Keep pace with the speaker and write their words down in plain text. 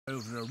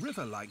over a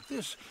river like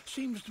this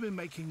seems to be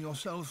making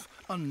yourself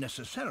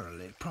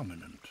unnecessarily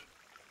prominent.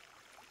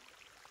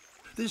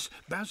 This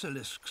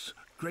basilisk's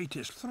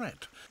greatest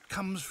threat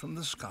comes from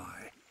the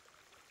sky.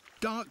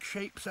 Dark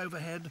shapes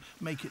overhead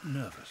make it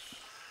nervous.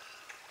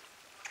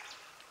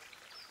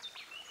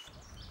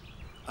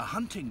 A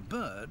hunting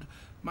bird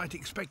might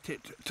expect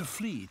it to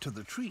flee to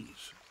the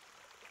trees.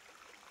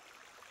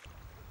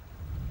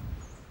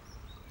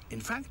 In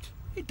fact,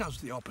 it does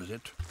the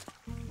opposite.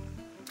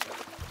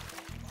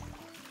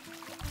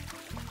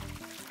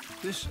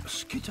 This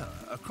skitter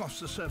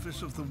across the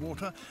surface of the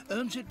water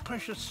earns it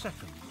precious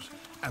seconds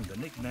and the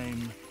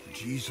nickname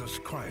Jesus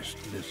Christ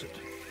lizard.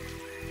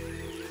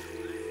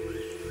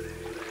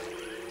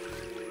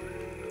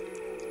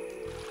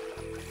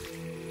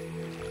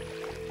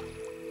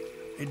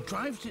 It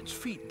drives its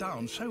feet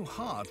down so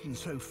hard and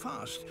so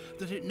fast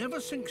that it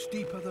never sinks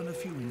deeper than a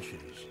few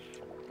inches.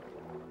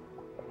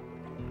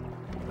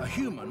 A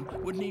human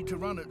would need to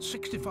run at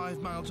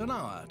 65 miles an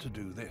hour to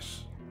do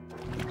this.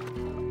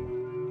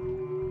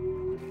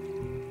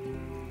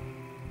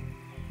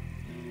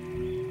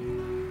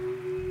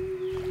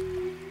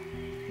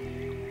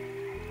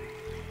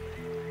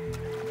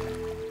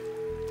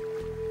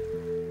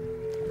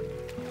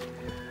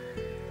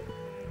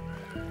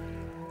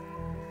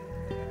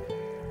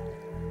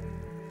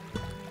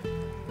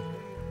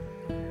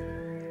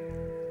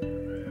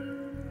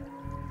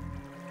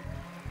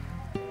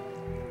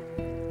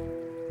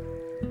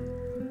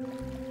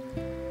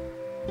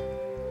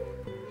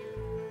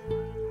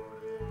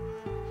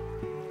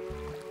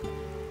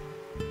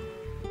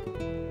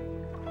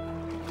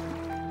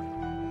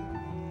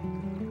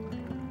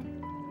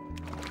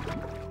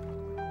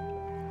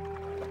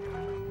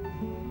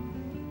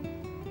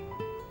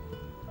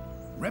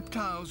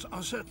 Reptiles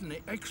are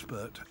certainly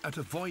expert at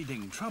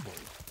avoiding trouble,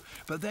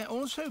 but they're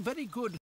also very good